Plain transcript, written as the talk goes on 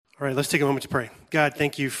All right, let's take a moment to pray. God,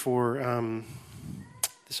 thank you for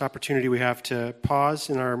this opportunity we have to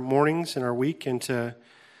pause in our mornings, in our week, and to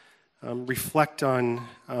reflect on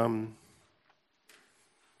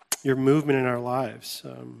your movement in our lives.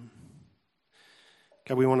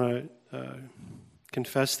 God, we want to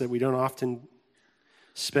confess that we don't often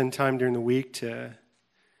spend time during the week to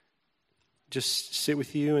just sit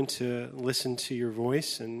with you and to listen to your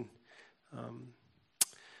voice and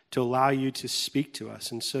to allow you to speak to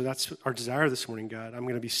us. And so that's our desire this morning, God. I'm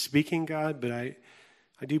going to be speaking, God, but I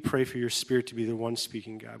do pray for your Spirit to be the one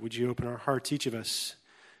speaking, God. Would you open our hearts, each of us,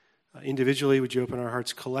 individually? Would you open our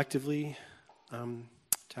hearts collectively to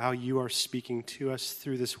how you are speaking to us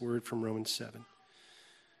through this word from Romans 7?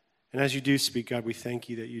 And as you do speak, God, we thank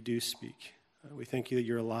you that you do speak. We thank you that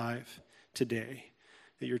you're alive today,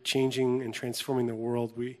 that you're changing and transforming the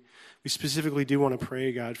world. We specifically do want to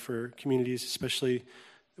pray, God, for communities, especially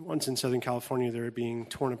the ones in Southern California that are being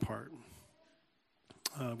torn apart.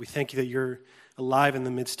 We thank you that you're alive in the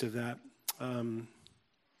midst of that. The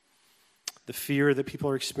fear that people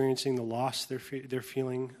are experiencing, the loss they're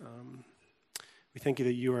feeling. We thank you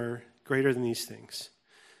that you are greater than these things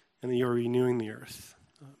and that you are renewing the earth.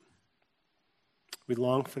 We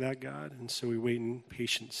long for that, God, and so we wait in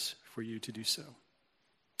patience for you to do so.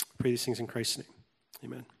 I pray these things in Christ's name.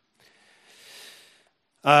 Amen.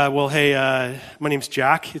 My name's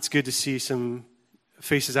Jack. It's good to see some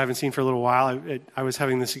faces I haven't seen for a little while. I was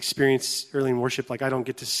having this experience early in worship, like I don't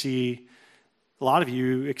get to see a lot of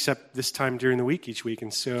you except this time during the week each week,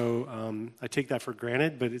 and so I take that for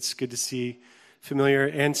granted, but it's good to see familiar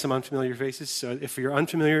and some unfamiliar faces. So if you're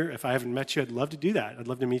unfamiliar, if I haven't met you, I'd love to do that. I'd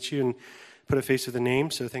love to meet you and put a face with a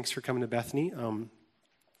name, so thanks for coming to Bethany.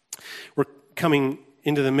 We're coming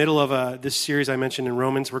into the middle of this series I mentioned in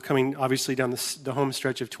Romans. We're coming, obviously, down the home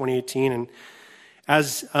stretch of 2018. And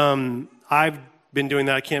as I've been doing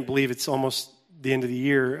that, I can't believe it's almost the end of the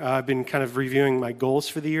year. I've been kind of reviewing my goals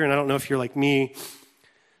for the year. And I don't know if you're like me,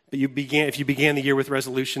 but if you began the year with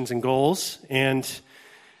resolutions and goals and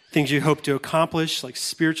things you hope to accomplish, like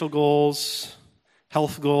spiritual goals,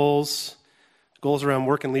 health goals, goals around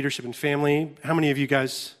work and leadership and family. How many of you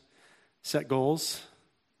guys set goals?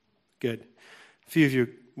 Good. A few of you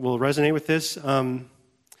will resonate with this.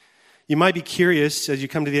 You might be curious as you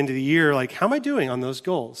come to the end of the year, like, how am I doing on those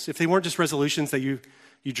goals? If they weren't just resolutions that you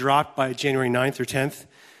dropped by January 9th or 10th,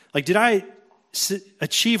 like, did I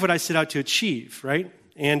achieve what I set out to achieve, right?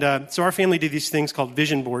 And so our family did these things called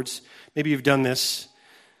vision boards. Maybe you've done this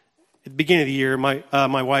at the beginning of the year.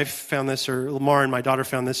 My wife found this, or Lamar and my daughter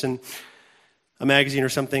found this in a magazine or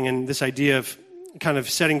something, and this idea of kind of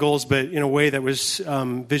setting goals, but in a way that was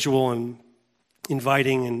visual and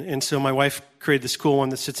inviting, and so my wife created this cool one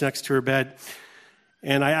that sits next to her bed,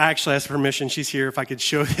 and I actually asked permission. She's here. If I could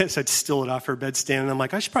show this, I'd steal it off her bedstand, and I'm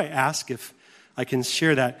like, I should probably ask if I can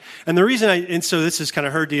share that. And the reason and so this is kind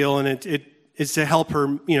of her deal, and it is to help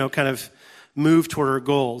her, kind of move toward her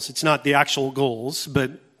goals. It's not the actual goals,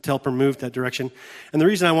 but to help her move that direction. And the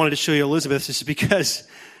reason I wanted to show you Elizabeth is because,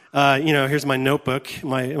 here's my notebook,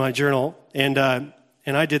 my journal, and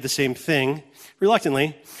I did the same thing,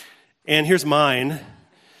 reluctantly. And here's mine.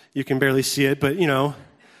 You can barely see it, but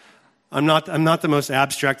I'm not the most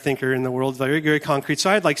abstract thinker in the world. Very, very concrete. So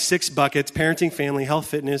I had like 6 buckets: parenting, family, health,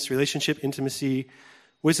 fitness, relationship, intimacy,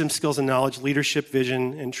 wisdom, skills, and knowledge, leadership,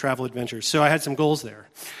 vision, and travel adventures. So I had some goals there.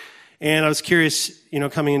 And I was curious,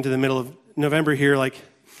 coming into the middle of November here, like,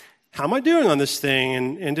 how am I doing on this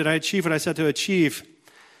thing? And did I achieve what I set to achieve?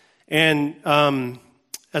 And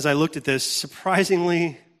as I looked at this,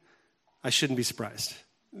 surprisingly, I shouldn't be surprised.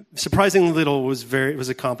 Surprisingly little was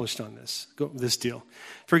accomplished on this deal.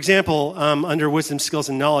 For example, under wisdom, skills,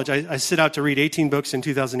 and knowledge, I set out to read 18 books in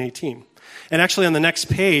 2018. And actually on the next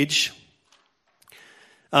page,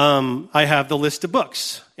 I have the list of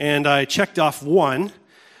books. And I checked off one.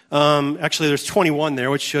 Actually, there's 21 there,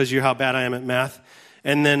 which shows you how bad I am at math.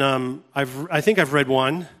 And then I think I've read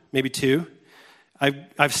one, maybe 2.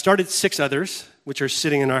 I've started 6 others, which are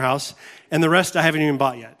sitting in our house. And the rest I haven't even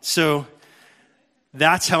bought yet. So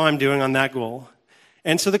that's how I'm doing on that goal.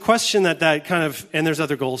 And so the question that kind of, and there's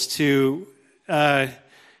other goals too, the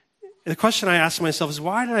question I ask myself is,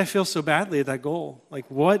 why did I feel so badly at that goal? Like,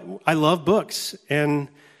 I love books, and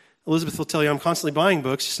Elizabeth will tell you I'm constantly buying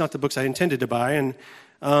books, just not the books I intended to buy. And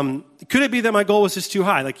could it be that my goal was just too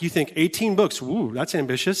high? Like, you think 18 books, woo, that's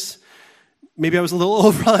ambitious. Maybe I was a little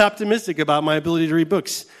overly optimistic about my ability to read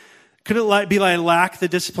books. Could it be like I lack the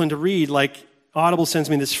discipline to read? Like, Audible sends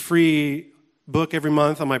me this free book every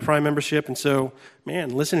month on my Prime membership, and so,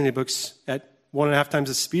 man, listening to books at 1.5 times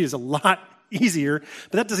the speed is a lot easier,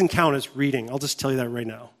 but that doesn't count as reading. I'll just tell you that right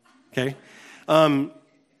now, okay?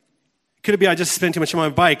 Could it be I just spent too much on my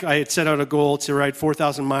bike? I had set out a goal to ride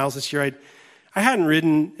 4,000 miles this year. I hadn't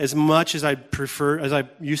ridden as much as I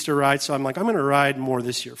used to ride, so I'm like, I'm going to ride more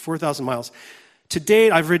this year, 4,000 miles. To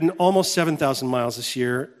date, I've ridden almost 7,000 miles this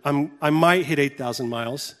year. I might hit 8,000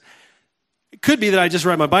 miles. It could be that I just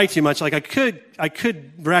ride my bike too much. Like I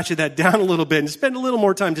could ratchet that down a little bit and spend a little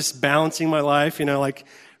more time just balancing my life, like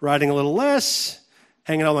riding a little less,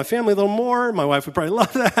 hanging out with my family a little more. My wife would probably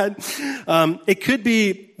love that. It could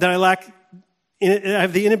be that I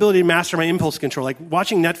have the inability to master my impulse control. Like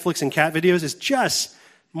watching Netflix and cat videos is just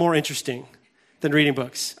more interesting than reading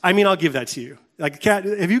books. I mean, I'll give that to you. Like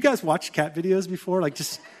have you guys watched cat videos before? Like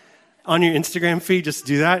just on your Instagram feed, just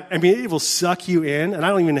do that. I mean, it will suck you in, and I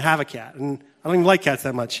don't even have a cat, and I don't even like cats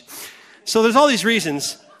that much. So there's all these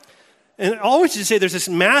reasons. And always to say there's this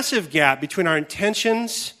massive gap between our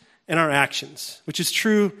intentions and our actions, which is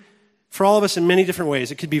true for all of us in many different ways.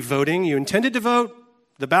 It could be voting. You intended to vote.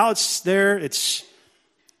 The ballot's there. It's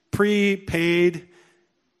prepaid,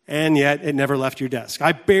 and yet it never left your desk.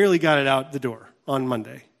 I barely got it out the door on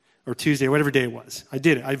Monday or Tuesday, or whatever day it was. I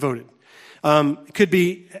did it. I voted. It could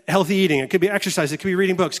be healthy eating. It could be exercise. It could be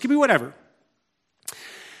reading books. It could be whatever.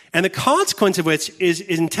 And the consequence of which is,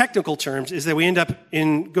 in technical terms, is that we end up go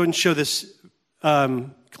ahead and show this,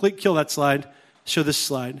 kill that slide, show this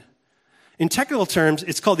slide. In technical terms,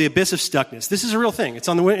 it's called the abyss of stuckness. This is a real thing. It's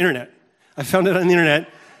on the internet. I found it on the internet.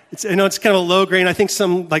 I know it's kind of a low grade. I think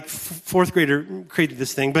some fourth grader created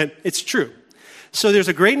this thing, but it's true. So there's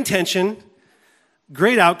a great intention,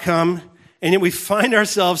 great outcome, and yet we find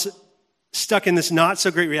ourselves stuck in this not so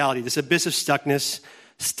great reality, this abyss of stuckness,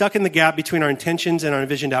 stuck in the gap between our intentions and our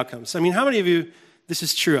envisioned outcomes. I mean, how many of you, this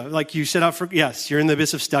is true? Like you set out for, yes, you're in the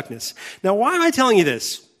abyss of stuckness. Now, why am I telling you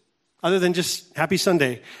this? Other than just happy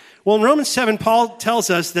Sunday. Well, in Romans 7, Paul tells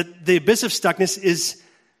us that the abyss of stuckness is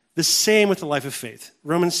the same with the life of faith.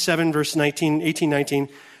 Romans 7, verse 18, 19.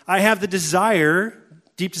 I have the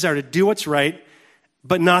deep desire to do what's right,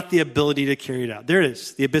 but not the ability to carry it out. There it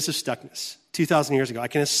is, the abyss of stuckness, 2,000 years ago. I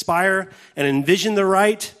can aspire and envision the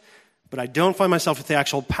right, but I don't find myself with the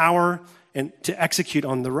actual power and to execute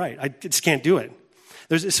on the right. I just can't do it.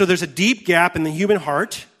 There's a deep gap in the human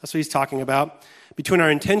heart, that's what he's talking about, between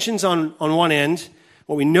our intentions on one end,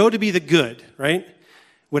 what we know to be the good, right?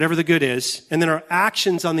 Whatever the good is, and then our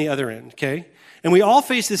actions on the other end, okay? And we all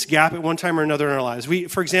face this gap at one time or another in our lives.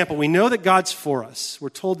 For example, we know that God's for us. We're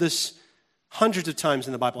told this hundreds of times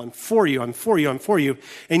in the Bible. I'm for you, I'm for you, I'm for you.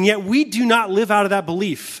 And yet we do not live out of that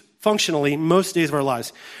belief functionally most days of our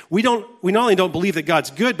lives. We not only don't believe that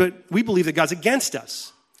God's good, but we believe that God's against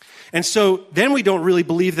us. And so then we don't really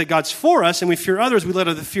believe that God's for us, and we fear others. We let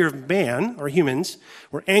out the fear of man, or humans.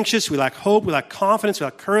 We're anxious, we lack hope, we lack confidence, we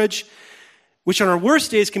lack courage, which on our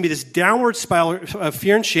worst days can be this downward spiral of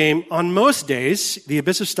fear and shame. On most days, the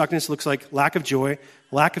abyss of stuckness looks like lack of joy,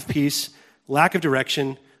 lack of peace, lack of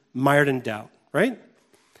direction, mired in doubt, right?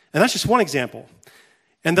 And that's just one example.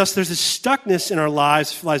 And thus there's this stuckness in our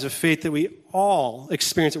lives of faith that we all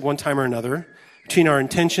experience at one time or another, between our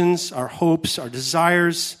intentions, our hopes, our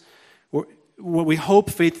desires, what we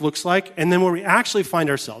hope faith looks like, and then where we actually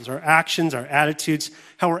find ourselves, our actions, our attitudes,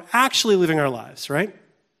 how we're actually living our lives, right?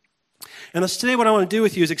 And thus today what I want to do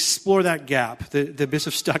with you is explore that gap, the abyss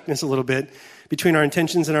of stuckness a little bit, between our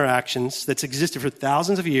intentions and our actions that's existed for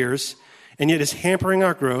thousands of years, and yet is hampering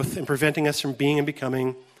our growth and preventing us from being and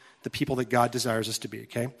becoming the people that God desires us to be,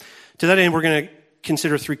 okay? To that end, we're going to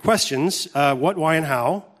consider three questions, what, why, and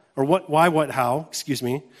how, or what, why, what, how, excuse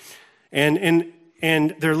me.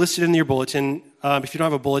 And they're listed in your bulletin. If you don't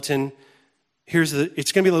have a bulletin, it's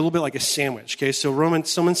going to be a little bit like a sandwich, okay? So Romans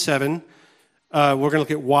 7, we're going to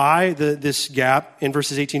look at why this gap in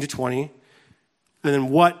verses 18 to 20, and then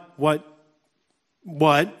what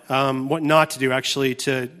not to do actually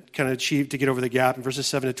to kind of achieve, to get over the gap in verses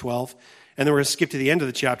 7 to 12. And then we're going to skip to the end of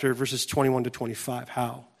the chapter, verses 21 to 25.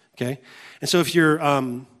 How? Okay? And so if you're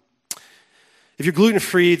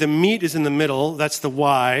gluten-free, the meat is in the middle. That's the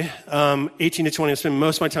why. 18 to 20, I spend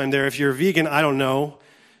most of my time there. If you're vegan, I don't know.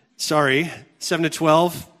 Sorry. 7 to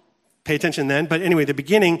 12, pay attention then. But anyway, the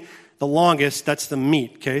beginning, the longest, that's the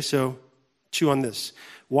meat. Okay? So chew on this.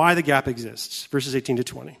 Why the gap exists. Verses 18 to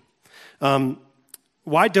 20.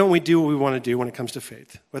 Why don't we do what we want to do when it comes to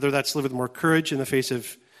faith? Whether that's live with more courage in the face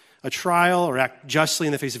of a trial, or act justly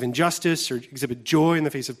in the face of injustice, or exhibit joy in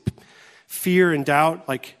the face of fear and doubt.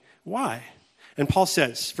 Like, why? And Paul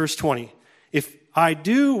says, verse 20, if I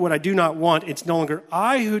do what I do not want, it's no longer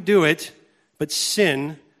I who do it, but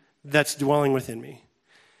sin that's dwelling within me.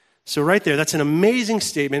 So right there, that's an amazing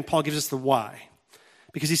statement. Paul gives us the why.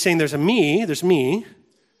 Because he's saying there's me.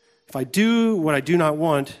 If I do what I do not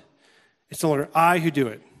want, it's no longer I who do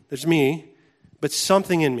it. There's me, but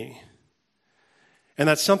something in me. And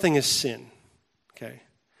that something is sin. Okay?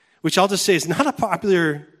 Which I'll just say is not a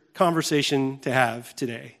popular conversation to have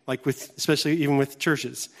today, especially even with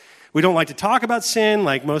churches. We don't like to talk about sin,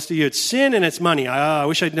 like most of you. It's sin and it's money. I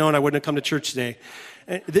wish I'd known I wouldn't have come to church today.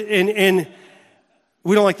 And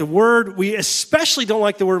we don't like the word. We especially don't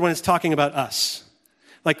like the word when it's talking about us.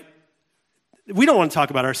 Like, we don't want to talk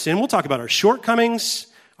about our sin. We'll talk about our shortcomings,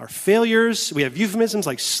 our failures. We have euphemisms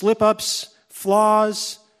like slip-ups,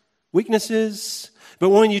 flaws, weaknesses. But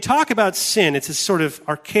when you talk about sin, it's this sort of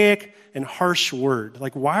archaic and harsh word.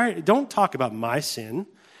 Like, why? Don't talk about my sin.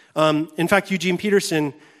 In fact, Eugene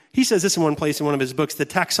Peterson, he says this in one place in one of his books: the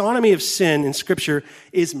taxonomy of sin in Scripture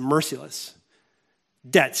is merciless.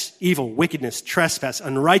 Debts, evil, wickedness, trespass,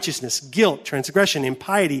 unrighteousness, guilt, transgression,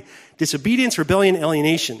 impiety, disobedience, rebellion,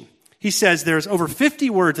 alienation. He says there's over 50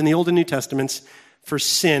 words in the Old and New Testaments for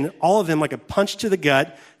sin, all of them like a punch to the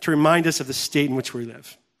gut to remind us of the state in which we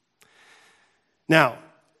live. Now,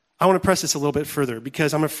 I want to press this a little bit further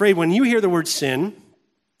because I'm afraid when you hear the word sin,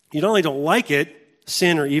 you not only don't like it,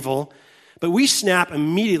 sin or evil, but we snap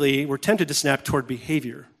immediately, we're tempted to snap toward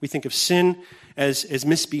behavior. We think of sin as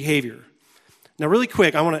misbehavior. Now, really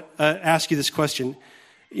quick, I want to ask you this question.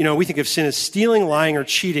 We think of sin as stealing, lying, or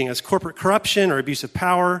cheating, as corporate corruption or abuse of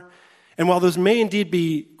power. And while those may indeed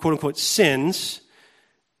be, quote-unquote, sins,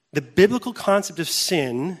 the biblical concept of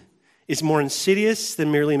sin is more insidious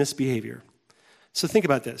than merely misbehavior. So think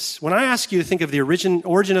about this. When I ask you to think of the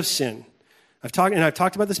origin of sin, I've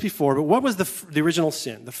talked about this before, but what was the original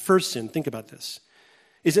sin, the first sin? Think about this.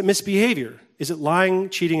 Is it misbehavior? Is it lying,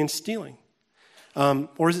 cheating, and stealing?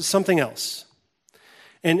 Or is it something else?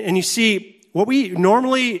 And you see, what we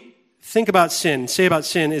normally think about sin, say about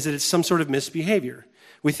sin, is that it's some sort of misbehavior.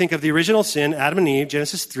 We think of the original sin, Adam and Eve,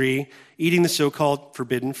 Genesis 3, eating the so-called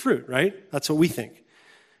forbidden fruit, right? That's what we think.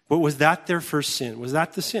 But was that their first sin? Was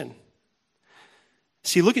that the sin?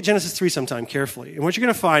 See, look at Genesis 3 sometime carefully. And what you're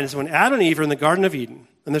going to find is when Adam and Eve are in the Garden of Eden,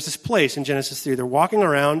 and there's this place in Genesis 3, they're walking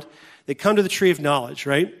around, they come to the tree of knowledge,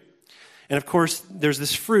 right? And of course, there's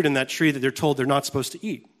this fruit in that tree that they're told they're not supposed to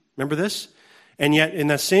eat. Remember this? And yet, in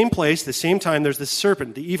that same place, the same time, there's this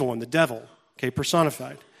serpent, the evil one, the devil, okay,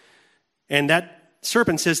 personified. And that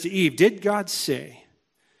serpent says to Eve, did God say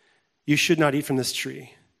you should not eat from this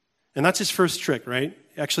tree? And that's his first trick, right?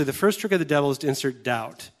 Actually, the first trick of the devil is to insert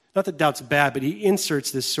doubt. Not that doubt's bad, but he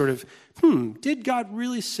inserts this sort of, did God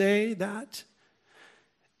really say that?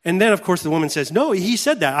 And then, of course, the woman says, no, he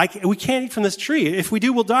said that. We can't eat from this tree. If we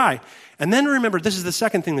do, we'll die. And then remember, this is the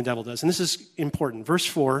second thing the devil does, and this is important. Verse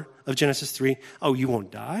 4 of Genesis 3, oh, you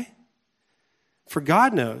won't die? For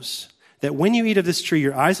God knows that when you eat of this tree,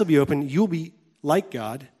 your eyes will be open, you'll be like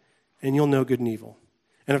God, and you'll know good and evil.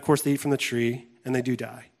 And, of course, they eat from the tree, and they do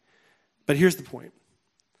die. But here's the point.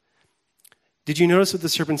 Did you notice what the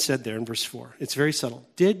serpent said there in verse 4? It's very subtle.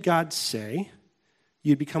 Did God say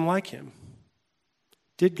you'd become like him?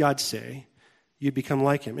 Did God say you'd become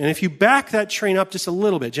like him? And if you back that train up just a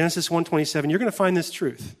little bit, Genesis 1:27, you're going to find this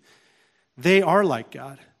truth. They are like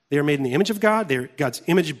God. They are made in the image of God. They're God's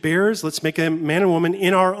image bearers. Let's make them man and woman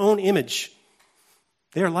in our own image.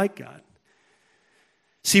 They are like God.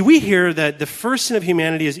 See, we hear that the first sin of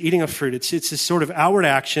humanity is eating a fruit. It's this sort of outward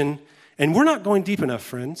action, and we're not going deep enough,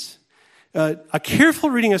 friends. A careful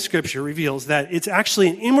reading of Scripture reveals that it's actually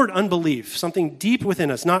an inward unbelief, something deep within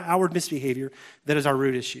us, not outward misbehavior, that is our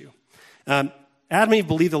root issue. Adam and Eve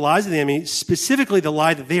believe the lies of the enemy, specifically the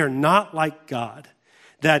lie that they are not like God,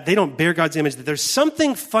 that they don't bear God's image, that there's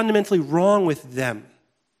something fundamentally wrong with them,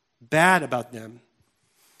 bad about them.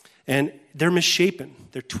 And they're misshapen,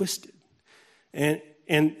 they're twisted.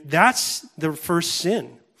 And that's the first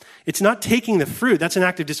sin. It's not taking the fruit, that's an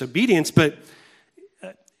act of disobedience, but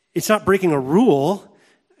it's not breaking a rule.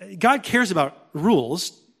 God cares about rules.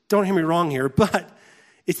 Don't hear me wrong here, but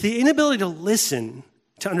it's the inability to listen,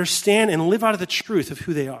 to understand, and live out of the truth of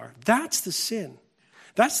who they are. That's the sin.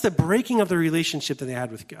 That's the breaking of the relationship that they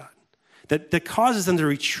had with God, that causes them to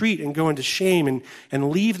retreat and go into shame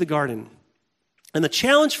and leave the garden. And the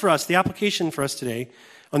challenge for us, the application for us today,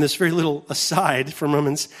 on this very little aside from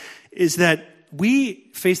Romans, is that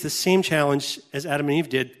we face the same challenge as Adam and Eve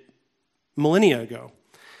did millennia ago.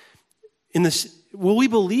 Will we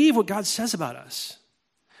believe what God says about us,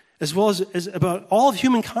 as well as about all of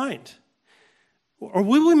humankind? Or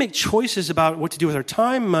will we make choices about what to do with our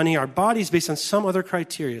time, money, our bodies based on some other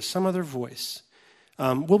criteria, some other voice?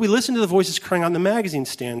 Will we listen to the voices crying out in the magazine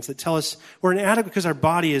stands that tell us we're inadequate because our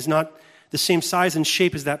body is not the same size and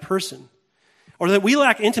shape as that person? Or that we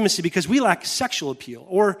lack intimacy because we lack sexual appeal?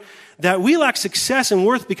 Or that we lack success and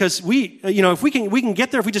worth because if we can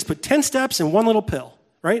get there if we just put 10 steps in one little pill?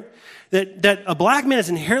 right? That a black man is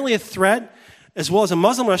inherently a threat, as well as a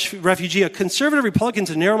Muslim refugee, a conservative Republican's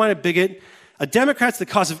a narrow-minded bigot, a Democrat's the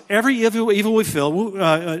cause of every evil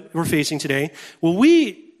we're facing today. Will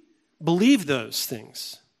we believe those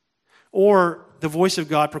things? Or the voice of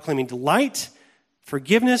God proclaiming delight,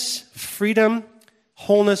 forgiveness, freedom,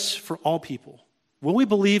 wholeness for all people? Will we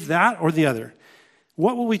believe that or the other?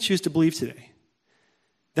 What will we choose to believe today?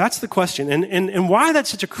 That's the question. And why that's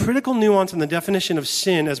such a critical nuance in the definition of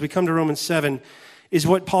sin as we come to Romans 7 is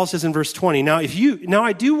what Paul says in verse 20. Now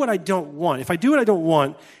I do what I don't want. If I do what I don't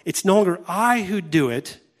want, it's no longer I who do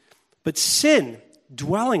it, but sin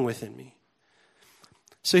dwelling within me.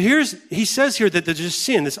 So he says here that there's just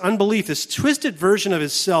sin, this unbelief, this twisted version of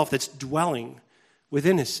himself that's dwelling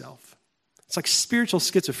within himself. It's like spiritual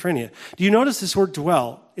schizophrenia. Do you notice this word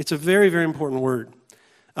dwell? It's a very, very important word.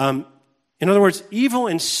 In other words, evil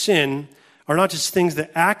and sin are not just things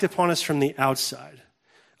that act upon us from the outside,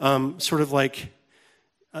 sort of like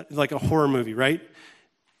a horror movie, right?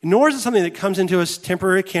 Nor is it something that comes into us,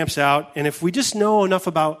 temporarily camps out, and if we just know enough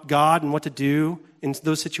about God and what to do in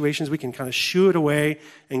those situations, we can kind of shoo it away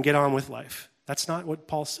and get on with life. That's not what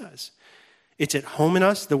Paul says. It's at home in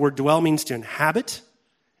us. The word dwell means to inhabit.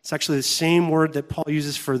 It's actually the same word that Paul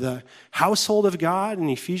uses for the household of God in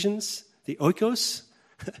Ephesians, the oikos.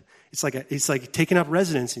 It's like taking up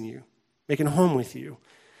residence in you, making a home with you.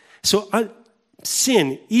 So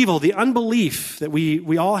sin, evil, the unbelief that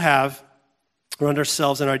we all have around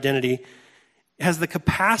ourselves and our identity has the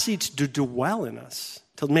capacity to dwell in us,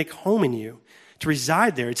 to make home in you, to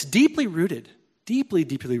reside there. It's deeply rooted, deeply,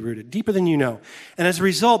 deeply rooted, deeper than you know. And as a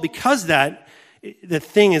result, because the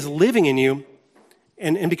thing is living in you,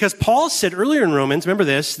 and because Paul said earlier in Romans, remember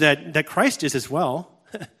this, that Christ is as well.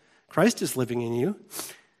 Christ is living in you.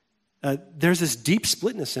 There's this deep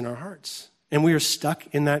splitness in our hearts, and we are stuck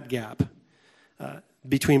in that gap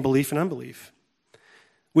between belief and unbelief,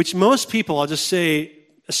 which most people, I'll just say,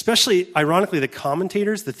 especially ironically the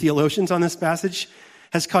commentators, the theologians on this passage,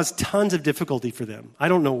 has caused tons of difficulty for them. I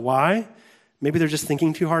don't know why. Maybe they're just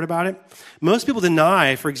thinking too hard about it. Most people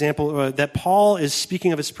deny, for example, that Paul is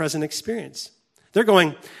speaking of his present experience. They're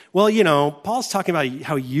going, well, Paul's talking about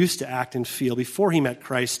how he used to act and feel before he met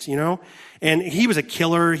Christ, and he was a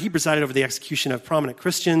killer. He presided over the execution of prominent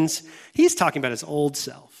Christians. He's talking about his old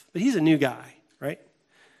self, but he's a new guy, right?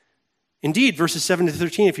 Indeed, verses 7 to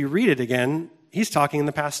 13, if you read it again, he's talking in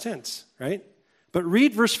the past tense, right? But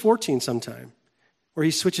read verse 14 sometime, where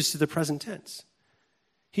he switches to the present tense.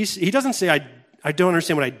 He doesn't say, I don't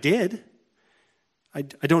understand what I did. I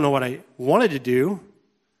don't know what I wanted to do.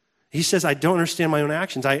 He says, I don't understand my own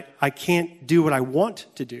actions. I can't do what I want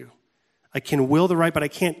to do. I can will the right, but I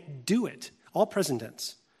can't do it. All present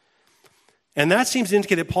tense. And that seems to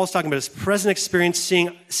indicate that Paul's talking about his present experience,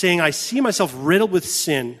 saying, I see myself riddled with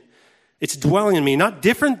sin. It's dwelling in me, not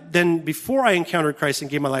different than before I encountered Christ and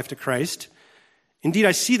gave my life to Christ. Indeed,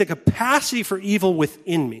 I see the capacity for evil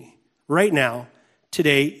within me right now,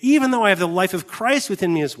 today, even though I have the life of Christ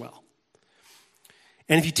within me as well.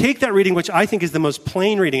 And if you take that reading, which I think is the most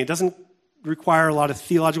plain reading, it doesn't require a lot of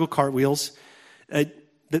theological cartwheels,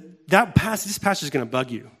 this passage is going to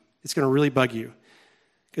bug you. It's going to really bug you.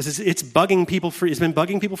 Because it's bugging people it's been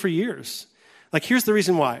bugging people for years. Like, here's the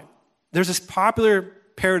reason why. There's this popular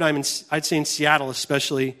paradigm, I'd say in Seattle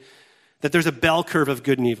especially, that there's a bell curve of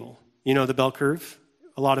good and evil. You know the bell curve?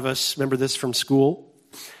 A lot of us remember this from school.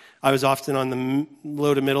 I was often on the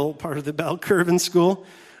low to middle part of the bell curve in school.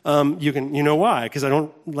 You know why, because I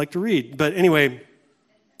don't like to read. But anyway,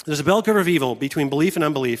 there's a bell curve of evil between belief and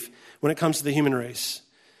unbelief when it comes to the human race.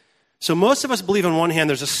 So most of us believe on one hand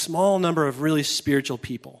there's a small number of really spiritual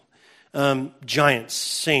people, giants,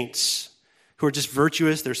 saints, who are just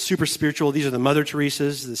virtuous. They're super spiritual. These are the Mother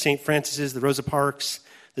Teresas, the St. Francis's, the Rosa Parks,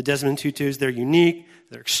 the Desmond Tutus. They're unique,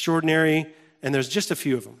 they're extraordinary, and there's just a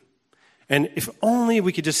few of them. And if only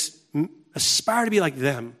we could just aspire to be like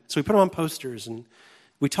them. So we put them on posters and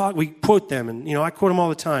we quote them, and I quote them all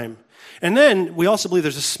the time. And then we also believe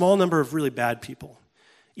there's a small number of really bad people,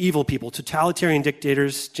 evil people, totalitarian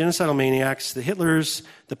dictators, genocidal maniacs, the Hitlers,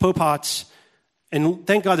 the Pol Pots, and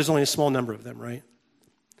thank God there's only a small number of them, right?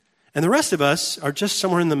 And the rest of us are just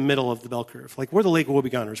somewhere in the middle of the bell curve. Like, we're the Lake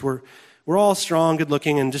Wobegoners. We're all strong,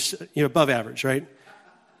 good-looking, and just above average, right?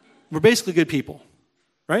 We're basically good people,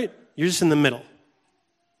 right? You're just in the middle.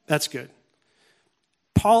 That's good.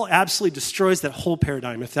 Paul absolutely destroys that whole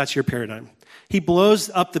paradigm, if that's your paradigm. He blows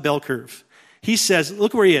up the bell curve. He says,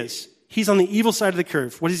 look where he is. He's on the evil side of the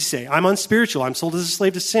curve. What does he say? I'm unspiritual. I'm sold as a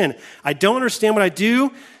slave to sin. I don't understand what I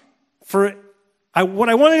do. What I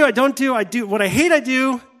want to do, I don't do. I do what I hate, I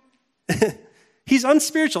do. He's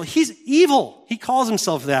unspiritual. He's evil. He calls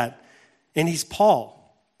himself that. And he's Paul.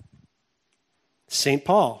 St.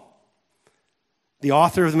 Paul. The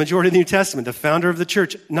author of the majority of the New Testament, the founder of the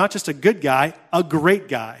church, not just a good guy, a great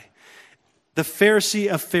guy. The Pharisee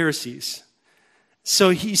of Pharisees. So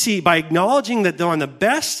you see, by acknowledging that though I'm the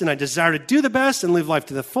best and I desire to do the best and live life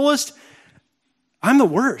to the fullest, I'm the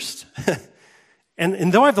worst.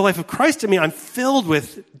 and though I have the life of Christ in me, I'm filled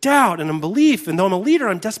with doubt and unbelief. And though I'm a leader,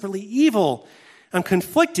 I'm desperately evil. I'm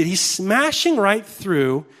conflicted. He's smashing right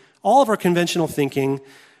through all of our conventional thinking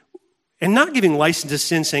and not giving license to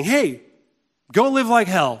sin, saying, hey, go live like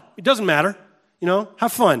hell. It doesn't matter.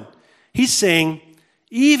 Have fun. He's saying,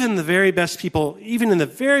 even the very best people, even in the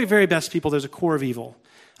very, very best people, there's a core of evil,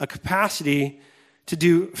 a capacity to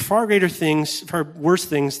do far greater things, far worse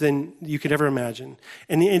things than you could ever imagine.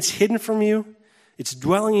 And it's hidden from you. It's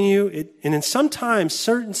dwelling in you. And in sometimes,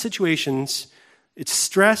 certain situations, it's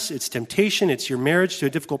stress, it's temptation, it's your marriage to a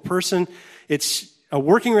difficult person, it's a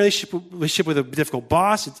working relationship with a difficult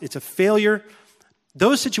boss, it's a failure.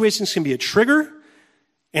 Those situations can be a trigger,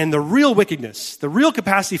 and the real wickedness, the real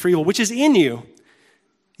capacity for evil, which is in you,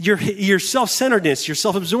 your self-centeredness, your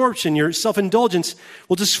self-absorption, your self-indulgence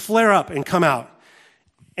will just flare up and come out.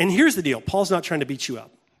 And here's the deal. Paul's not trying to beat you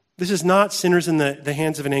up. This is not sinners in the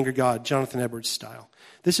hands of an angry God, Jonathan Edwards style.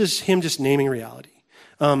 This is him just naming reality.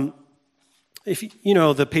 If you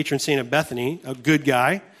know the patron saint of Bethany, a good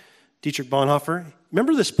guy, Dietrich Bonhoeffer,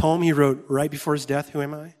 remember this poem he wrote right before his death, Who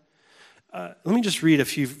Am I? Let me just read a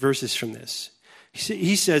few verses from this.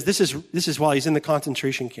 He says, this is while he's in the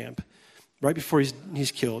concentration camp, right before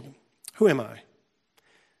he's killed. Who am I?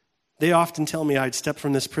 They often tell me I'd step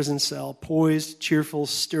from this prison cell, poised, cheerful,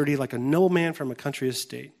 sturdy, like a nobleman from a country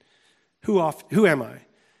estate. Who am I?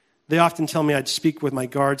 They often tell me I'd speak with my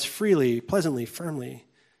guards freely, pleasantly, firmly,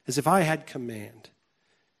 as if I had command.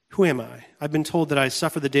 Who am I? I've been told that I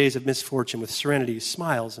suffer the days of misfortune with serenity,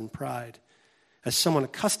 smiles, and pride, as someone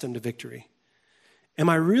accustomed to victory. Am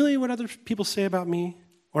I really what other people say about me?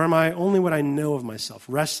 Or am I only what I know of myself?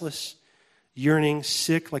 Restless, yearning,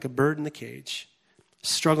 sick like a bird in the cage,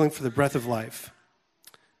 struggling for the breath of life.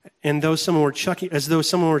 And as though someone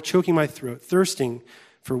were choking my throat, thirsting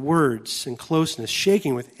for words and closeness,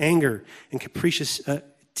 shaking with anger and capricious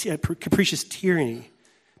tyranny,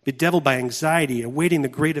 bedeviled by anxiety, awaiting the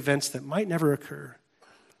great events that might never occur,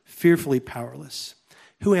 fearfully powerless.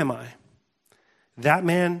 Who am I? That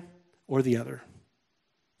man or the other?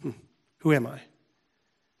 Who am I?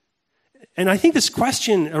 And I think this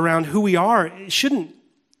question around who we are, it shouldn't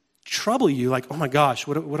trouble you like, oh my gosh,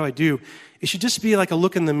 what do I do? It should just be like a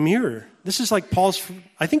look in the mirror. This is like Paul's,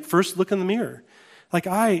 I think, first look in the mirror. Like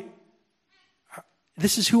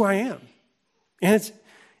this is who I am. And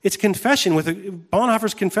it's confession. With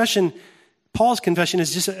Bonhoeffer's confession, Paul's confession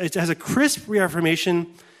is just, it has a crisp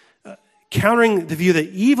reaffirmation, countering the view that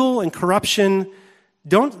evil and corruption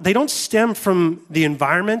don't stem from the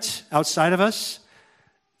environment outside of us.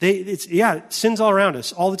 Sin's all around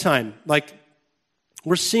us all the time. Like,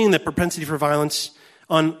 we're seeing the propensity for violence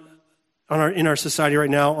in our society right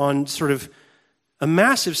now on sort of a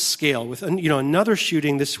massive scale with another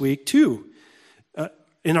shooting this week too.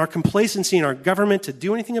 In our complacency in our government to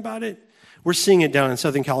do anything about it, we're seeing it down in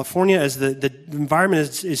Southern California as the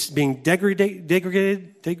environment is being degraded.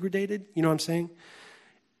 You know what I'm saying?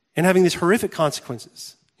 And having these horrific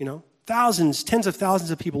consequences. Thousands, tens of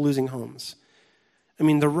thousands of people losing homes. I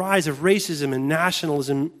mean, the rise of racism and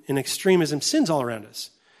nationalism and extremism, sin's all around us.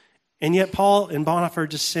 And yet Paul and Bonhoeffer are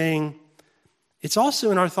just saying, it's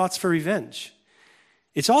also in our thoughts for revenge.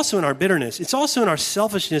 It's also in our bitterness. It's also in our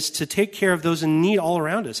selfishness to take care of those in need all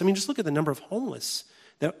around us. I mean, just look at the number of homeless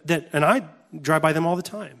and I drive by them all the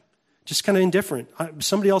time. Just kind of indifferent.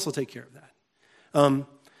 Somebody else will take care of that.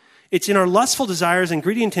 It's in our lustful desires and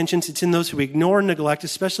greedy intentions. It's in those who we ignore and neglect,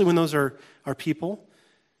 especially when those are our people.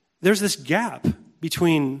 There's this gap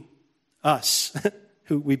between us,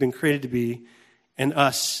 who we've been created to be, and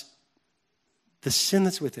us, the sin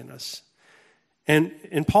that's within us.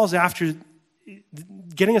 And Paul's after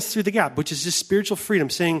getting us through the gap, which is just spiritual freedom,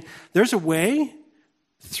 saying there's a way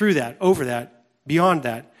through that, over that, beyond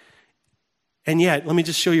that. And yet, let me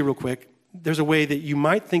just show you real quick. There's a way that you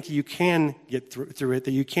might think you can get through it,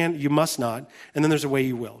 that you must not, and then there's a way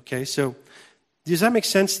you will, okay? So does that make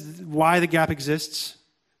sense why the gap exists?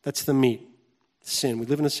 That's the meat. Sin. We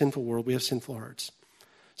live in a sinful world. We have sinful hearts.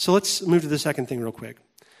 So let's move to the second thing real quick.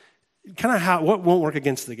 What won't work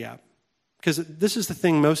against the gap? Because this is the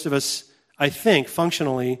thing most of us, I think,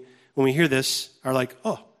 functionally, when we hear this, are like,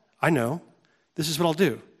 oh, I know. This is what I'll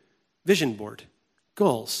do. Vision board.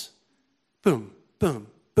 Goals. Boom, boom,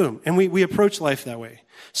 boom. And we approach life that way.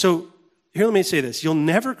 So Here, let me say this. You'll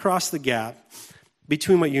never cross the gap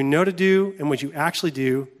between what you know to do and what you actually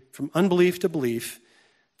do from unbelief to belief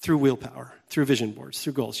through willpower, through vision boards,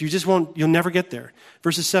 through goals. You'll never get there.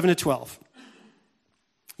 Verses 7 to 12.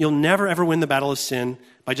 You'll never, ever win the battle of sin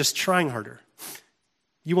by just trying harder.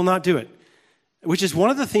 You will not do it, which is one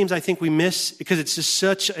of the themes I think we miss because it's just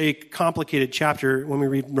such a complicated chapter when we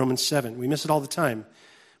read Romans 7. We miss it all the time.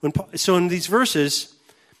 So in these verses,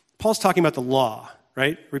 Paul's talking about the law,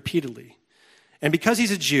 right, repeatedly. And because he's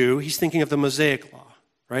a Jew, he's thinking of the Mosaic law,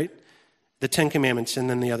 right, the Ten Commandments and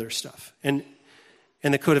then the other stuff. And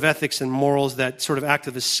the code of ethics and morals that sort of act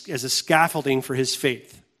as a scaffolding for his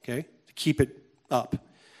faith, okay, to keep it up.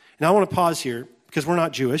 And I want to pause here because we're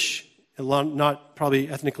not Jewish, not probably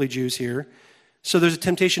ethnically Jews here. So there's a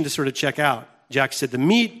temptation to sort of check out. Jack said the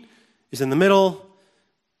meat is in the middle.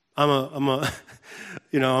 I'm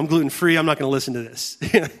gluten-free. I'm not going to listen to this.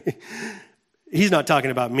 He's not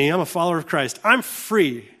talking about me. I'm a follower of Christ. I'm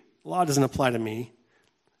free. The law doesn't apply to me.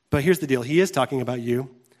 But here's the deal. He is talking about you,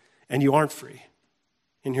 and you aren't free.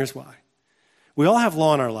 And here's why. We all have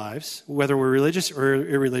law in our lives, whether we're religious or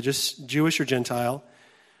irreligious, Jewish or Gentile.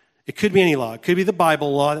 It could be any law. It could be the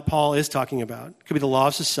Bible law that Paul is talking about. It could be the law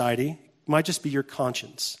of society. It might just be your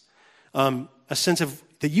conscience. A sense of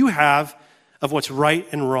that you have of what's right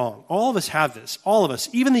and wrong. All of us have this. All of us.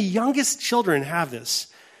 Even the youngest children have this.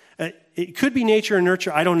 It could be nature or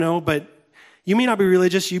nurture. I don't know. But you may not be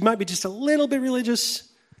religious. You might be just a little bit religious.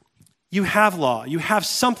 You have law. You have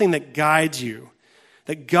something that guides you,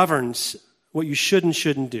 that governs what you should and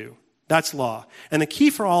shouldn't do. That's law. And the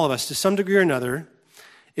key for all of us, to some degree or another,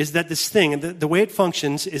 is that this thing, the way it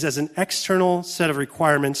functions is as an external set of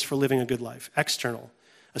requirements for living a good life. External.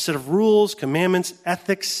 A set of rules, commandments,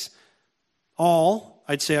 ethics, all,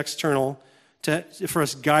 I'd say external, for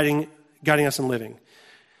us guiding us in living.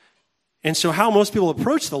 And so how most people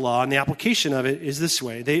approach the law and the application of it is this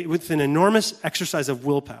way. With an enormous exercise of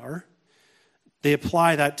willpower, they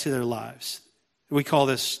apply that to their lives. We call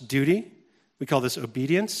this duty. We call this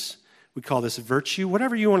obedience. We call this virtue,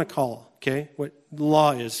 whatever you want to call, okay, what the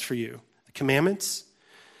law is for you, the commandments.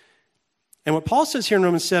 And what Paul says here in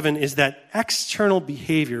Romans 7 is that external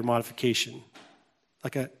behavior modification,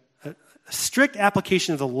 like a strict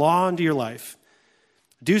application of the law into your life,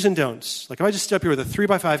 do's and don'ts. Like if I just stood up here with a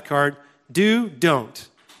 3x5 card, do, don't.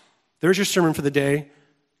 There's your sermon for the day.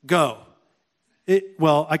 Go.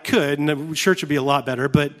 I could, and the church would be a lot better,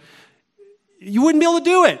 but you wouldn't be able to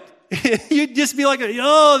do it. You'd just be like,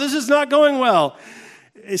 oh, this is not going well.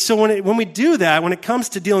 So when we do that, when it comes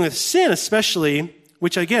to dealing with sin especially,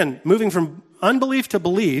 which again, moving from unbelief to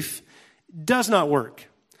belief, does not work.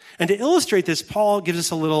 And to illustrate this, Paul gives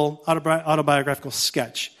us a little autobiographical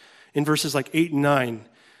sketch in verses like 8 and 9,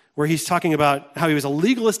 where he's talking about how he was a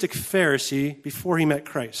legalistic Pharisee before he met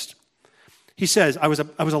Christ. He says, I was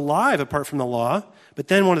alive apart from the law, but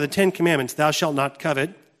then one of the 10 commandments, thou shalt not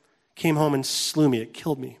covet, came home and slew me. It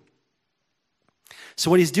killed me. So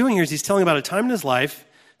what he's doing here is he's telling about a time in his life,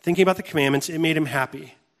 thinking about the commandments, it made him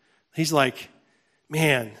happy. He's like,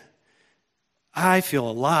 man, I feel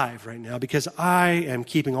alive right now because I am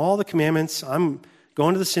keeping all the commandments. I'm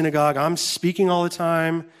going to the synagogue. I'm speaking all the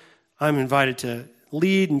time. I'm invited to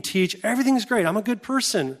lead and teach. Everything's great. I'm a good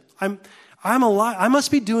person. I'm alive. I must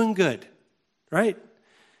be doing good, right?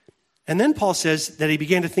 And then Paul says that he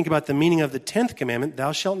began to think about the meaning of the 10th commandment,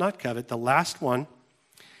 thou shalt not covet, the last one.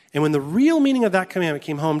 And when the real meaning of that commandment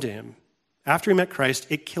came home to him, after he met Christ,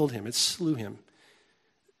 it killed him. It slew him.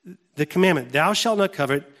 The commandment, thou shalt not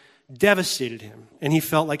covet, devastated him. And he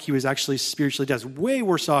felt like he was actually spiritually dead, way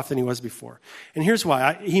worse off than he was before. And here's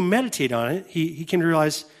why. He meditated on it. He came to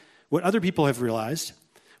realize what other people have realized,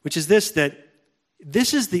 which is this, that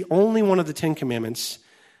this is the only one of the 10 commandments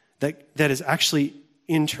that is actually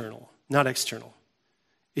internal, not external.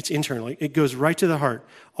 It's internal. It goes right to the heart.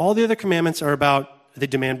 All the other commandments are about, they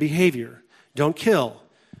demand behavior. Don't kill.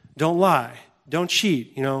 Don't lie. Don't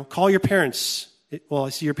cheat. Call your parents. I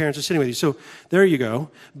see your parents are sitting with you. So there you go.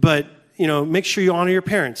 But, make sure you honor your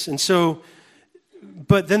parents. And so,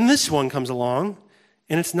 but then this one comes along,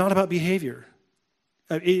 and it's not about behavior.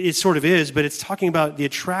 It sort of is, but it's talking about the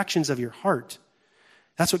attractions of your heart.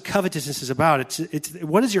 That's what covetousness is about. It's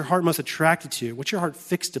what is your heart most attracted to? What's your heart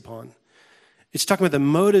fixed upon? It's talking about the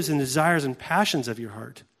motives and desires and passions of your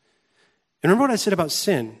heart. And remember what I said about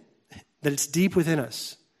sin, that it's deep within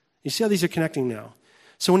us. You see how these are connecting now?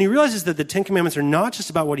 So when he realizes that the 10 Commandments are not just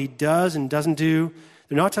about what he does and doesn't do,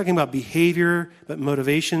 they're not talking about behavior, but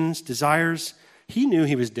motivations, desires, he knew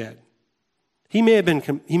he was dead. He may have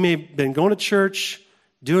been going to church,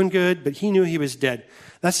 doing good, but he knew he was dead.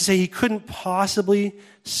 That's to say he couldn't possibly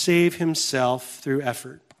save himself through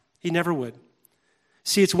effort. He never would.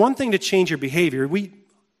 See, it's one thing to change your behavior. We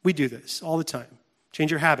do this all the time. Change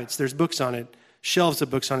your habits. There's books on it, shelves of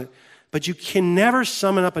books on it. But you can never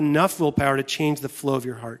summon up enough willpower to change the flow of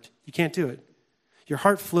your heart. You can't do it. Your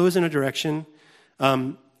heart flows in a direction.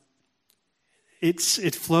 It's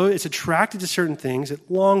attracted to certain things. It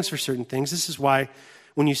longs for certain things. This is why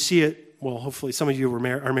when you see it, well, hopefully some of you are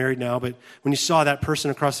married now, but when you saw that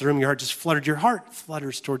person across the room, your heart just fluttered. Your heart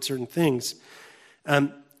flutters towards certain things.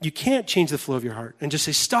 You can't change the flow of your heart and just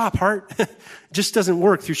say, stop, heart. It just doesn't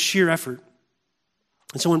work through sheer effort.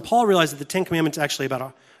 And so when Paul realized that the Ten Commandments is actually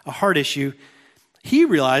about a heart issue, he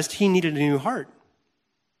realized he needed a new heart.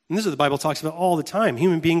 And this is what the Bible talks about all the time.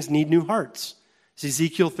 Human beings need new hearts. It's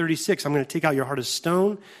Ezekiel 36. I'm going to take out your heart of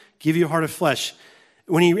stone, give you a heart of flesh.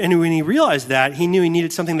 When he realized that, he knew he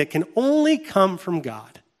needed something that can only come from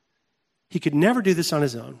God. He could never do this on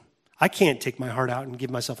his own. I can't take my heart out and give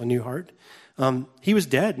myself a new heart. He was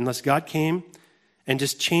dead unless God came and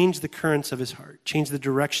just changed the currents of his heart, changed the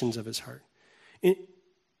directions of his heart.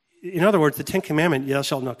 In other words, the 10th commandment, thou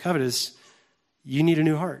shalt not covet, is you need a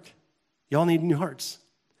new heart. You all need new hearts.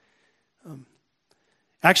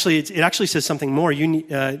 Actually, it actually says something more. You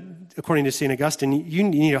need, according to St. Augustine, you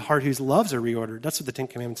need a heart whose loves are reordered. That's what the 10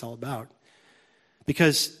 Commandments is all about.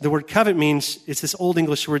 Because the word covet means, it's this old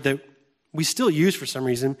English word that we still use for some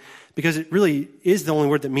reason, because it really is the only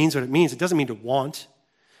word that means what it means. It doesn't mean to want.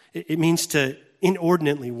 It means to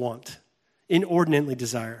inordinately want, inordinately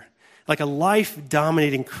desire. Like a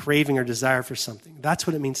life-dominating craving or desire for something. That's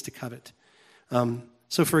what it means to covet.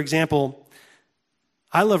 So, for example,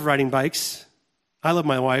 I love riding bikes. I love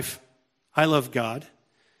my wife. I love God.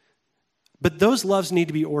 But those loves need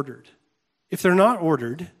to be ordered. If they're not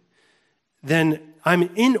ordered, then I'm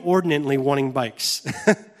inordinately wanting bikes.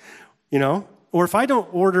 Or if I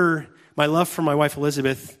don't order my love for my wife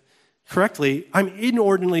Elizabeth correctly, I'm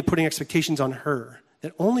inordinately putting expectations on her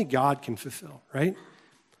that only God can fulfill, right?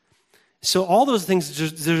 So all those things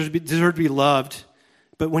deserve to be loved,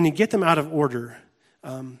 but when you get them out of order,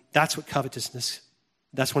 that's what covetousness,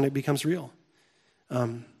 that's when it becomes real.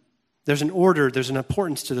 There's an order, there's an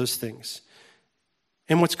importance to those things.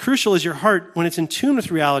 And what's crucial is your heart, when it's in tune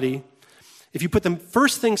with reality, if you put the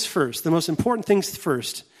first things first, the most important things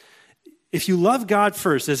first, if you love God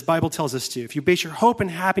first, as the Bible tells us to, if you base your hope and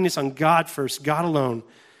happiness on God first, God alone,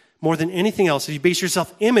 more than anything else, if you base your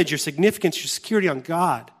self-image, your significance, your security on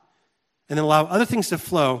God, and then allow other things to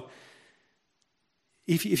flow,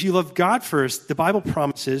 if you love God first, the Bible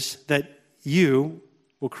promises that you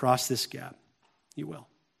will cross this gap. You will.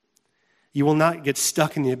 You will not get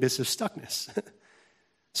stuck in the abyss of stuckness.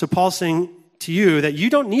 So Paul's saying to you that you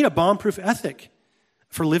don't need a bomb-proof ethic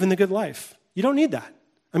for living the good life. You don't need that.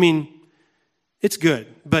 I mean, it's good,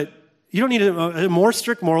 but you don't need a more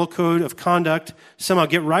strict moral code of conduct to somehow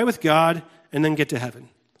get right with God and then get to heaven.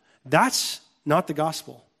 That's not the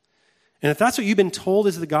gospel. And if that's what you've been told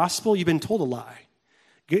is the gospel, you've been told a lie.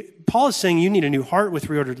 Paul is saying you need a new heart with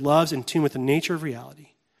reordered loves in tune with the nature of reality.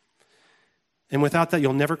 And without that,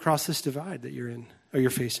 you'll never cross this divide that you're in or you're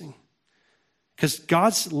facing. Because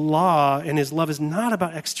God's law and his love is not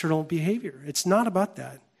about external behavior. It's not about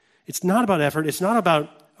that. It's not about effort. It's not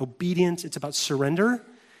about obedience. It's about surrender.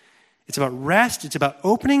 It's about rest. It's about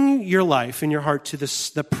opening your life and your heart to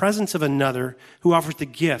the presence of another who offers the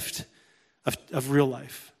gift of real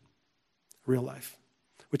life. Real life.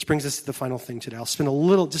 Which brings us to the final thing today. I'll spend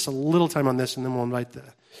just a little time on this, and then we'll invite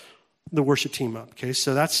the worship team up. Okay,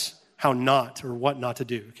 so that's how not or what not to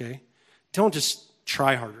do. Okay, don't just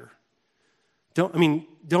try harder.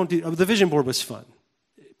 Don't do. The vision board was fun,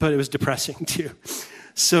 but it was depressing too.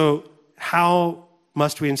 So how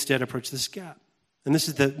must we instead approach this gap? And this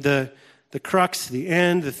is the crux, the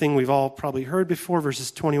end, the thing we've all probably heard before,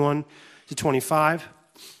 verses 21 to 25.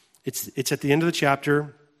 It's at the end of the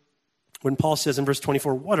chapter. When Paul says in verse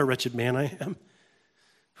 24, what a wretched man I am.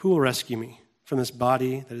 Who will rescue me from this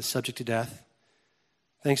body that is subject to death?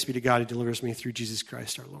 Thanks be to God who delivers me through Jesus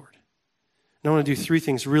Christ our Lord. And I want to do three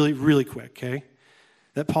things really, really quick, okay?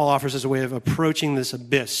 That Paul offers as a way of approaching this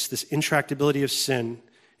abyss, this intractability of sin,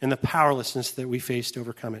 and the powerlessness that we face to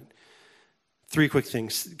overcome it. Three quick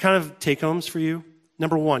things. Kind of take-homes for you.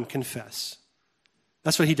 Number one, confess.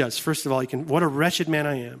 That's what he does. First of all, what a wretched man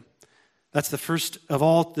I am. That's the first of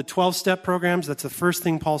all the 12-step programs. That's the first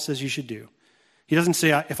thing Paul says you should do. He doesn't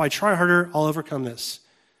say, if I try harder, I'll overcome this.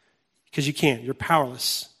 Because you can't. You're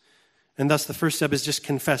powerless. And thus the first step is just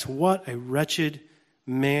confess what a wretched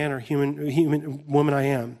man or human woman I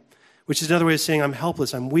am. Which is another way of saying I'm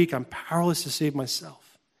helpless, I'm weak, I'm powerless to save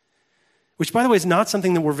myself. Which, by the way, is not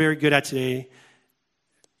something that we're very good at today.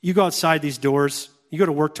 You go outside these doors, you go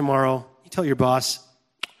to work tomorrow, you tell your boss,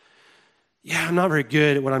 yeah, I'm not very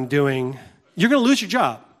good at what I'm doing, you're going to lose your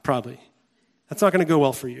job, probably. That's not going to go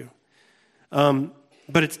well for you.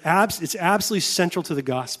 But it's absolutely central to the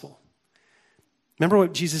gospel. Remember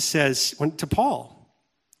what Jesus says to Paul,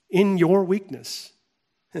 in your weakness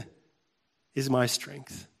is my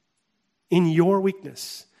strength. In your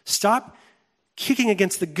weakness. Stop kicking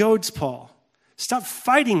against the goads, Paul. Stop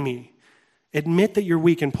fighting me. Admit that you're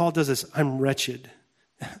weak. And Paul does this. I'm wretched.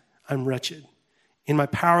 I'm wretched. In my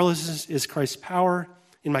powerlessness is Christ's power.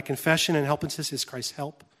 In my confession and helplessness is Christ's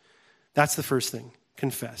help. That's the first thing.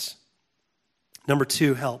 Confess. Number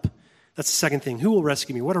 2, help. That's the second thing. Who will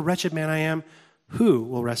rescue me? What a wretched man I am. Who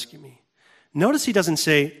will rescue me? Notice he doesn't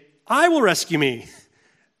say, I will rescue me.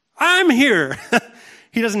 I'm here.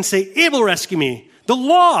 He doesn't say, it will rescue me. The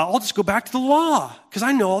law. I'll just go back to the law because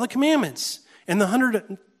I know all the commandments and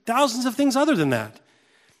the thousands of things other than that.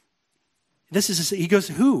 He goes,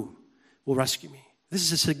 who will rescue me? This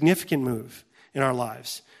is a significant move in our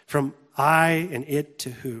lives from I and it to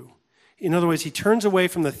who. In other words, he turns away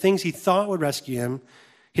from the things he thought would rescue him,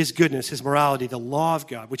 his goodness, his morality, the law of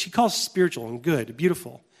God, which he calls spiritual and good,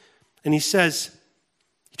 beautiful. And he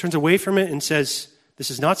turns away from it and says,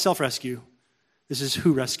 this is not self-rescue. This is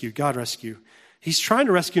who rescue, God rescue. He's trying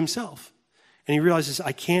to rescue himself. And he realizes,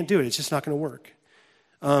 I can't do it. It's just not going to work.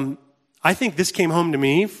 I think this came home to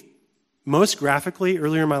me most graphically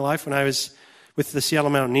earlier in my life when I was with the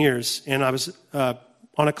Seattle Mountaineers. And I was on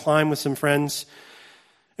a climb with some friends.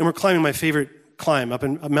 And we're climbing my favorite climb up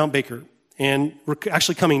in Mount Baker. And we're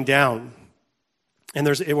actually coming down. And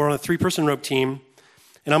we're on a 3-person rope team.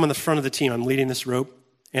 And I'm on the front of the team. I'm leading this rope.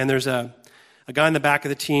 And there's a guy in the back of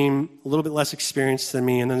the team, a little bit less experienced than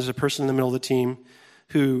me. And then there's a person in the middle of the team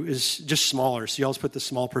who is just smaller. So you always put the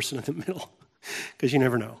small person in the middle because you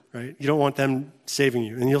never know, right? You don't want them saving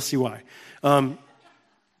you. And you'll see why. And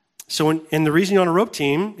the reason you're on a rope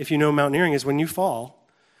team, if you know mountaineering, is when you fall,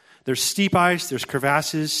 there's steep ice, there's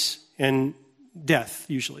crevasses, and death,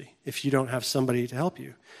 usually, if you don't have somebody to help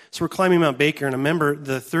you. So we're climbing Mount Baker, and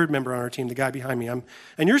the third member on our team, the guy behind me, and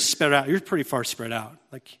you're spread out, you're pretty far spread out,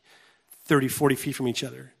 like 30, 40 feet from each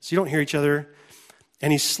other. So you don't hear each other.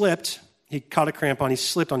 And he caught a cramp on, he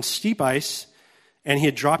slipped on steep ice, and he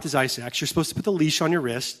had dropped his ice axe. You're supposed to put the leash on your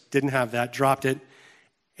wrist, didn't have that, dropped it,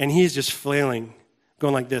 and he's just flailing,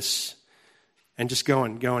 going like this, and just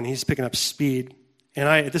going. He's picking up speed. And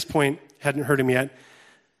I, at this point, hadn't heard him yet.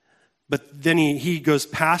 But then he goes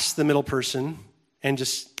past the middle person and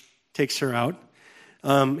just takes her out.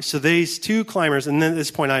 So these 2 climbers, and then at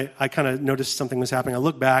this point, I kind of noticed something was happening. I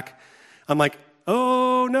look back. I'm like,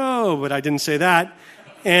 oh, no, but I didn't say that.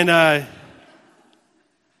 And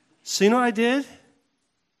so you know what I did?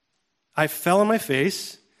 I fell on my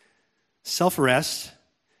face, self-arrest,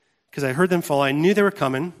 because I heard them fall. I knew they were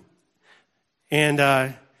coming. And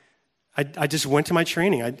I just went to my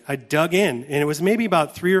training. I dug in, and it was maybe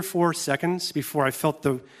about 3 or 4 seconds before I felt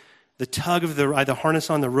the tug of the harness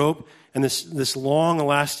on the rope and this long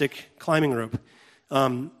elastic climbing rope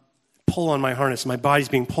pull on my harness. My body's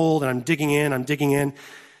being pulled, and I'm digging in. I'm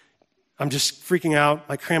just freaking out.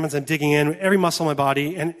 My crampons, I'm digging in, every muscle in my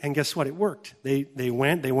body, and guess what? It worked. They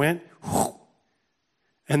went, whew.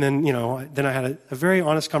 And then, then I had a very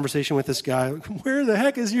honest conversation with this guy. Where the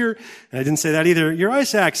heck is and I didn't say that either, your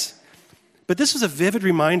ice axe. But this was a vivid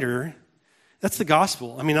reminder. That's the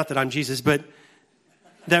gospel. I mean, not that I'm Jesus, but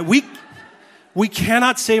that we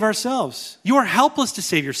cannot save ourselves. You are helpless to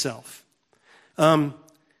save yourself.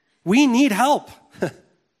 We need help.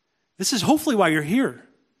 This is hopefully why you're here.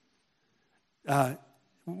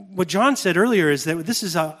 What John said earlier is that this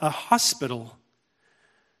is a hospital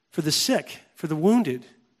for the sick, for the wounded,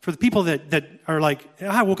 for the people that are like,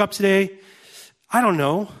 I woke up today, I don't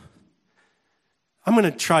know. I'm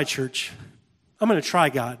going to try church. I'm going to try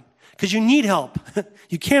God. Because you need help.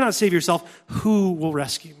 You cannot save yourself. Who will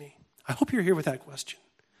rescue me? I hope you're here with that question.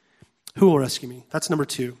 Who will rescue me? That's number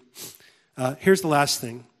 2. Here's the last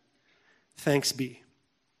thing. Thanks be.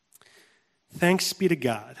 Thanks be to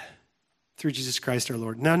God through Jesus Christ our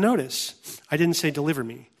Lord. Now notice, I didn't say deliver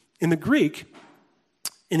me. In the Greek,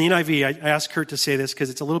 in the NIV, I asked Kurt to say this because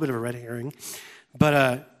it's a little bit of a red herring.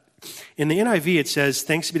 But in the NIV, it says,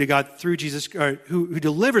 thanks be to God through Jesus, who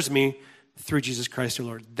delivers me through Jesus Christ our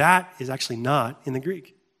Lord. That is actually not in the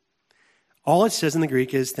Greek. All it says in the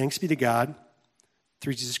Greek is, thanks be to God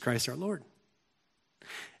through Jesus Christ our Lord.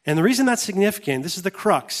 And the reason that's significant, this is the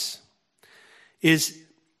crux, is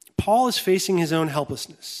Paul is facing his own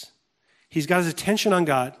helplessness. He's got his attention on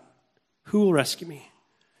God. Who will rescue me?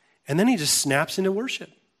 And then he just snaps into worship.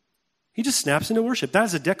 He just snaps into worship. That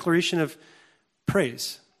is a declaration of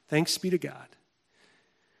praise. Thanks be to God.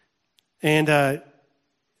 And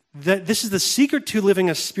that this is the secret to living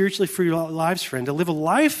a spiritually free lives, friend, to live a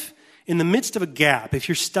life in the midst of a gap. If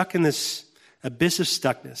you're stuck in this abyss of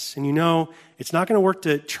stuckness and you know it's not going to work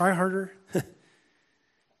to try harder,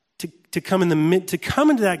 to come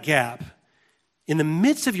into that gap in the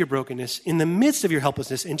midst of your brokenness, in the midst of your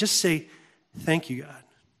helplessness, and just say, thank you, God.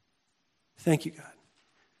 Thank you,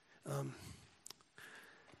 God.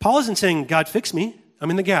 Paul isn't saying, God, fix me. I'm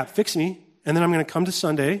in the gap. Fix me. And then I'm going to come to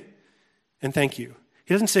Sunday and thank you.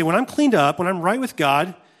 He doesn't say, when I'm cleaned up, when I'm right with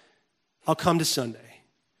God, I'll come to Sunday.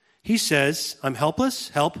 He says, I'm helpless.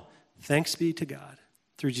 Help. Thanks be to God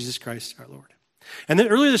through Jesus Christ our Lord. And then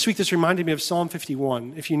earlier this week, this reminded me of Psalm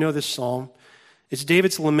 51. If you know this psalm, it's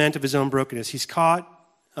David's lament of his own brokenness. He's caught,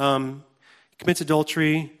 commits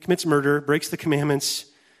adultery, commits murder, breaks the commandments.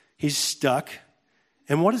 He's stuck.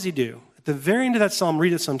 And what does he do? At the very end of that psalm,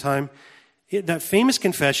 read it sometime, that famous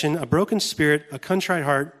confession, a broken spirit, a contrite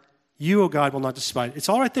heart, you, O God, will not despise. It's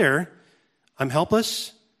all right there. I'm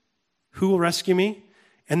helpless. Who will rescue me?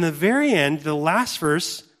 And the very end, the last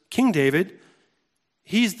verse, King David,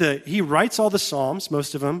 he writes all the Psalms,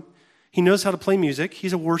 most of them. He knows how to play music.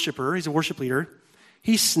 He's a worshiper. He's a worship leader.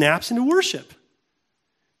 He snaps into worship.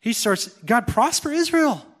 He starts, God, prosper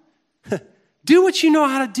Israel. Do what you know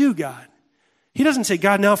how to do, God. He doesn't say,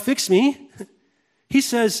 God, now fix me. He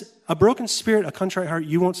says, a broken spirit, a contrite heart,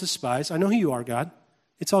 you won't despise. I know who you are, God.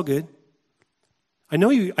 It's all good. I know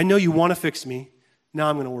you want to fix me. Now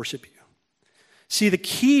I'm going to worship you. See, the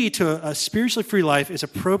key to a spiritually free life is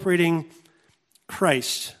appropriating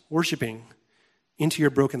Christ, worshiping, into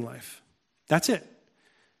your broken life. That's it.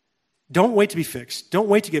 Don't wait to be fixed. Don't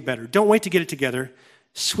wait to get better. Don't wait to get it together.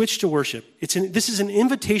 Switch to worship. This is an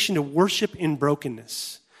invitation to worship in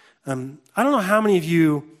brokenness. I don't know how many of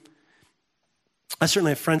you, I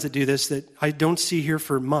certainly have friends that do this, that I don't see here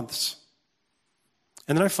for months.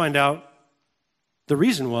 And then I find out the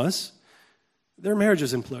reason was their marriage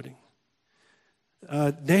was imploding.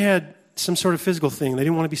 They had some sort of physical thing. They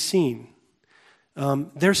didn't want to be seen.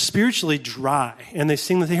 They're spiritually dry, and they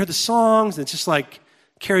hear the songs, and it's just like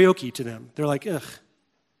karaoke to them. They're like, ugh.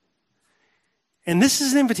 And this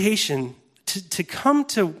is an invitation to come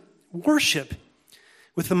to worship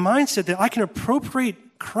with the mindset that I can appropriate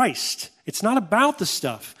Christ. It's not about the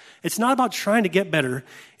stuff. It's not about trying to get better.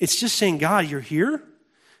 It's just saying, God, you're here.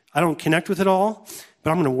 I don't connect with it all,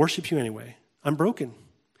 but I'm going to worship you anyway. I'm broken.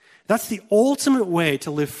 That's the ultimate way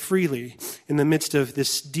to live freely in the midst of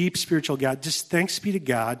this deep spiritual gap. Just thanks be to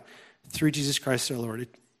God through Jesus Christ our Lord.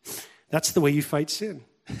 That's the way you fight sin,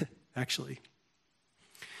 actually.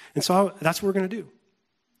 And so that's what we're going to do.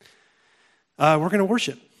 We're going to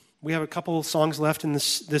worship. We have a couple songs left in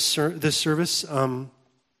this service. And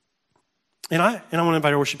I want to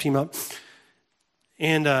invite our worship team up.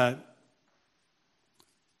 And I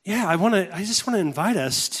just want to invite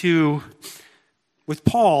us to, with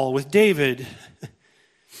Paul, with David,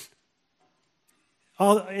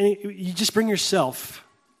 you just bring yourself.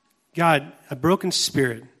 God, a broken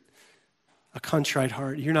spirit, a contrite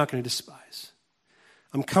heart, you're not going to despise.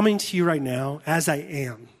 I'm coming to you right now as I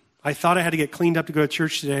am. I thought I had to get cleaned up to go to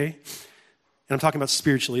church today. And I'm talking about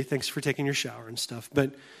spiritually. Thanks for taking your shower and stuff.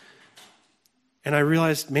 And I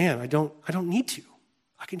realized, man, I don't need to.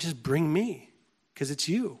 I can just bring me because it's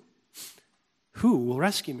you. Who will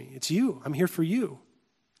rescue me? It's you. I'm here for you,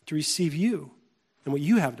 to receive you and what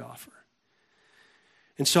you have to offer.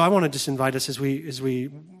 And so I want to just invite us as we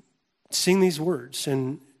sing these words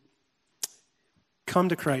and come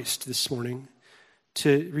to Christ this morning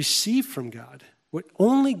to receive from God what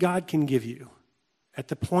only God can give you at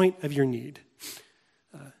the point of your need.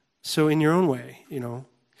 So in your own way,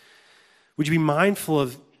 would you be mindful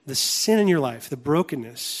of the sin in your life, the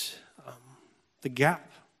brokenness, the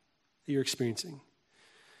gap that you're experiencing?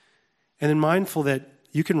 And then mindful that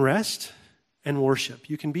you can rest and worship.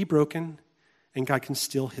 You can be broken, and God can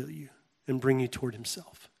still heal you and bring you toward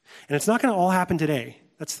himself. And it's not going to all happen today.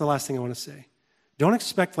 That's the last thing I want to say. Don't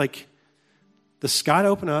expect the sky to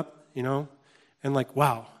open up, and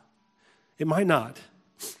wow. It might not.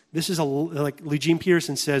 This is like Eugene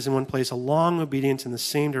Peterson says in one place, a long obedience in the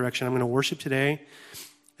same direction. I'm going to worship today,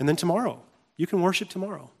 and then tomorrow. You can worship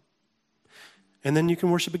tomorrow. And then you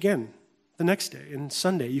can worship again the next day, and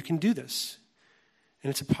Sunday. You can do this. And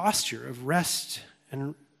it's a posture of rest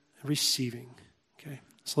and receiving. Okay,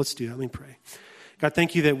 so let's do that. Let me pray. God,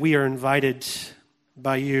 thank you that we are invited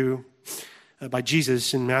by you, by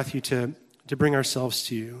Jesus in Matthew, to bring ourselves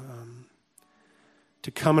to you, to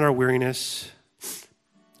come in our weariness,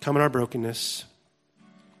 come in our brokenness,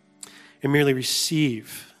 and merely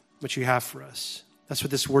receive what you have for us. That's what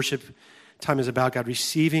this worship time is about, God,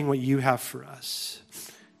 receiving what you have for us,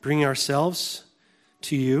 bringing ourselves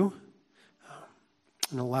to you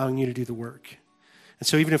and allowing you to do the work. And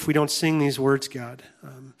so even if we don't sing these words, God,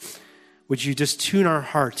 would you just tune our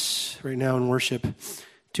hearts right now in worship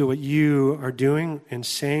to what you are doing and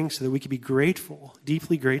saying so that we can be grateful,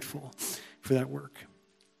 deeply grateful for that work.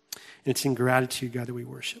 And it's in gratitude, God, that we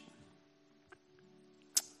worship.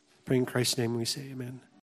 Pray in Christ's name we say amen.